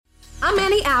I'm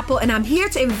Annie Apple, and I'm here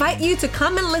to invite you to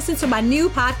come and listen to my new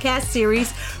podcast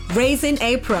series, Raising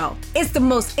a Pro. It's the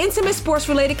most intimate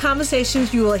sports-related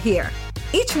conversations you will hear.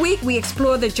 Each week, we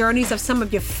explore the journeys of some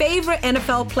of your favorite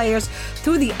NFL players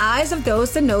through the eyes of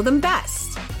those that know them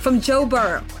best. From Joe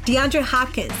Burrow, DeAndre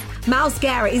Hopkins, Myles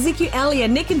Garrett, Ezekiel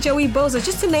Elliott, Nick and Joey Bosa,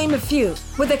 just to name a few.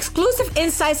 With exclusive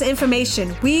insights and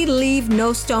information, we leave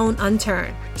no stone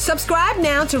unturned. Subscribe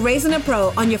now to Raising a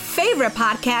Pro on your favorite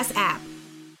podcast app.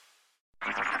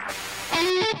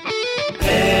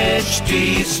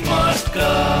 HD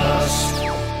Smartcast.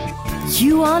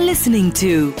 You are listening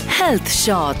to Health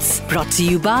Shots brought to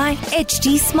you by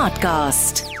HD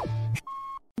Smartcast.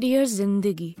 Dear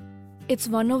Zindagi, it's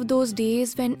one of those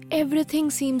days when everything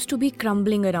seems to be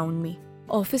crumbling around me.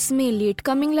 Office में late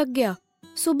coming लग गया,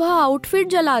 सुबह outfit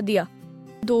जला दिया,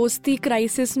 दोस्ती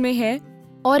crisis में है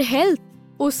और हेल्थ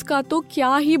उसका तो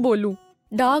क्या ही बोलूं.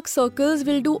 Dark circles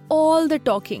will do all the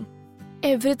talking.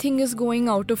 Everything is going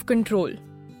out of control.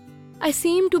 I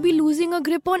seem to be losing a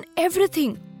grip on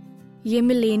everything. ये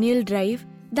millennial drive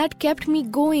that kept me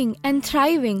going and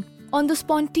thriving on the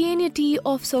spontaneity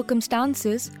of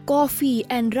circumstances, coffee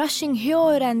and rushing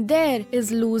here and there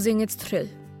is losing its thrill.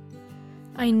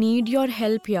 I need your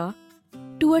help here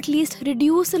to at least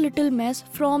reduce a little mess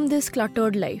from this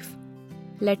cluttered life.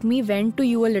 Let me vent to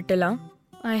you a little, huh?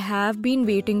 I have been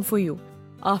waiting for you.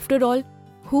 After all,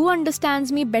 who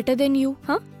understands me better than you,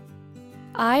 huh?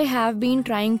 I have been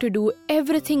trying to do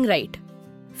everything right.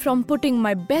 From putting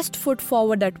my best foot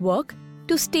forward at work,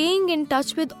 to staying in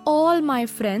touch with all my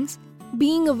friends,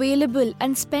 being available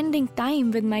and spending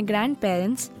time with my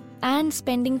grandparents, and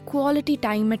spending quality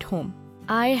time at home.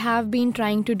 I have been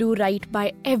trying to do right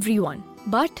by everyone.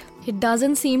 But it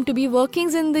doesn't seem to be working,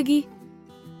 Zindagi.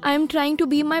 I am trying to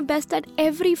be my best at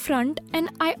every front and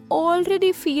I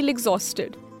already feel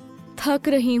exhausted. थक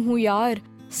रही हूँ यार,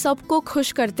 सबको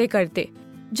खुश करते करते,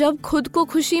 जब खुद को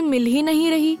खुशी मिल ही नहीं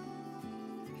रही.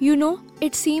 You know,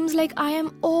 it seems like I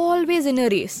am always in a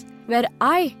race, where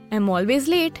I am always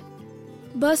late.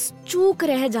 बस चूक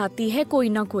रह जाती है कोई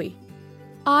ना कोई.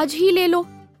 आज ही ले लो,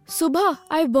 सुबह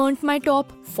I burnt my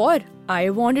top, for I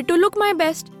wanted to look my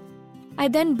best. I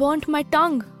then burnt my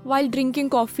tongue while drinking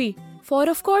coffee, for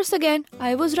of course again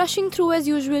I was rushing through as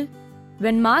usual.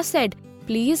 When Ma said,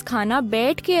 "Please खाना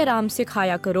बैठ के आराम से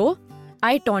खाया करो,"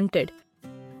 I taunted.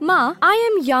 "Ma, I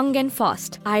am young and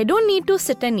fast. I don't need to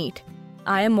sit and eat.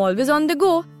 I am always on the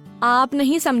go. आप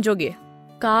नहीं समझोगे."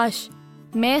 काश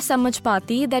मैं समझ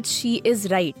पाती that she is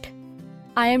right.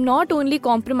 I am not only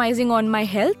compromising on my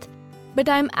health,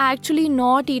 but I am actually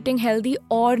not eating healthy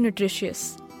or nutritious.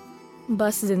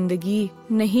 बस जिंदगी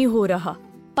नहीं हो रहा.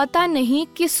 पता नहीं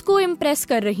किसको impress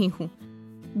कर रही हूँ.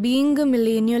 Being a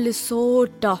millennial is so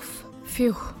tough.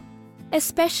 Phew.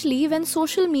 Especially when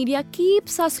social media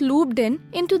keeps us looped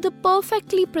into the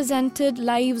perfectly presented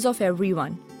lives of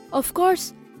everyone. Of course,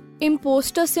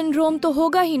 imposter syndrome तो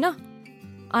होगा ही ना.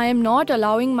 I am not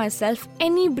allowing myself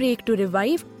any break to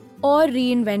revive or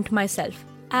reinvent myself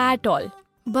at all.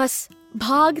 बस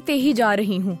भागते ही जा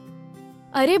रही हूँ.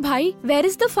 अरे भाई, where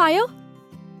is the fire?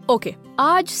 Okay,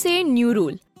 आज से new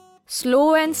rule.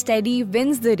 Slow and steady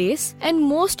wins the race and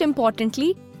most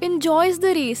importantly, enjoys the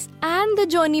race and the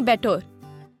journey better.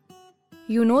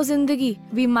 You know, Zindagi,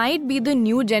 we might be the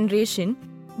new generation,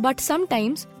 but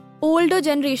sometimes older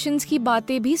generations की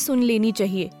बातें भी सुन लेनी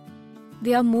चाहिए.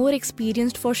 They are more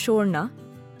experienced for sure, na?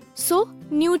 So,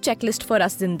 new checklist for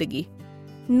us, Zindagi.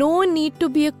 No need to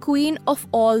be a queen of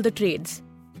all the trades.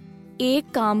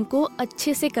 एक काम को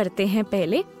अच्छे से करते हैं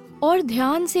पहले और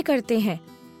ध्यान से करते हैं.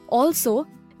 Also,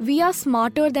 we are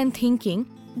smarter than thinking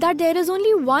that there is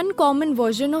only one common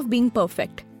version of being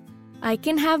perfect. I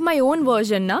can have my own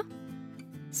version, na?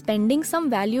 Spending some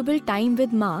valuable time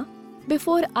with Ma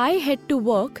before I head to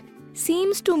work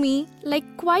seems to me like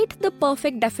quite the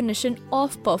perfect definition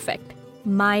of perfect.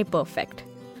 My perfect.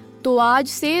 तो आज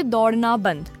से दौड़ना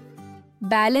बंद.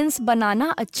 Balance बनाना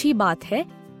अच्छी बात है,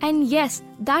 and yes,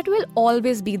 that will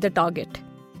always be the target.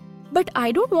 But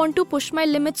I don't want to push my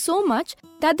limits so much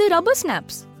that the rubber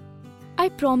snaps. I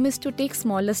promise to take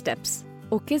smaller steps,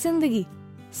 okay Zindagi?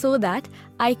 So that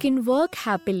I can work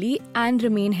happily and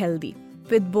remain healthy,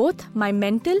 with both my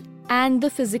mental and the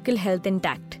physical health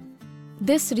intact.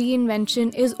 This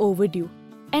reinvention is overdue,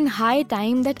 and high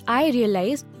time that I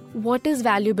realize what is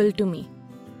valuable to me,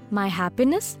 my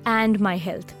happiness and my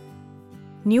health.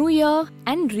 New year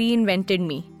and reinvented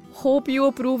me. Hope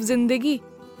you approve Zindagi.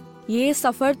 ये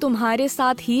सफर तुम्हारे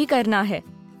साथ ही करना है,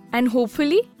 and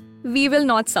hopefully we will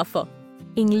not suffer.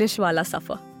 English वाला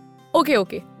suffer.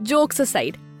 Okay, jokes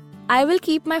aside, I will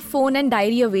keep my phone and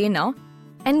diary away now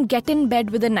and get in bed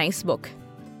with a nice book.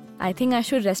 I think I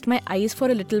should rest my eyes for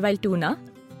a little while too, na?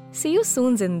 See you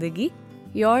soon, Zindagi.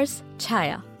 Yours,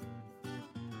 Chaya.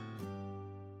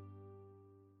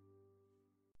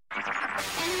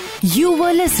 You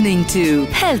were listening to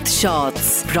Health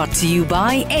Shots, brought to you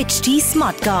by HT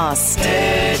Smartcast.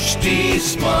 HT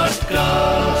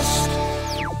Smartcast.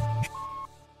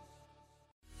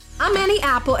 I'm Annie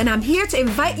Apple, and I'm here to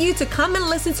invite you to come and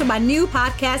listen to my new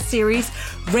podcast series,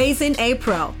 Raising a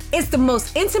Pro. It's the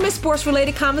most intimate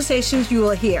sports-related conversations you will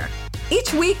hear.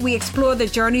 Each week, we explore the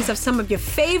journeys of some of your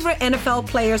favorite NFL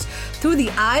players through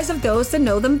the eyes of those that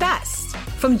know them best.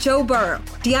 From Joe Burrow,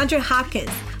 DeAndre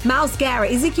Hopkins, Myles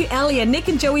Garrett, Ezekiel Elliott, Nick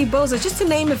and Joey Bosa, just to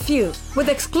name a few. With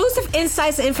exclusive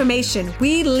insights and information,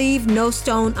 we leave no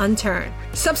stone unturned.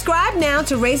 Subscribe now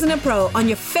to Raising a Pro on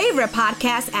your favorite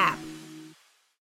podcast app.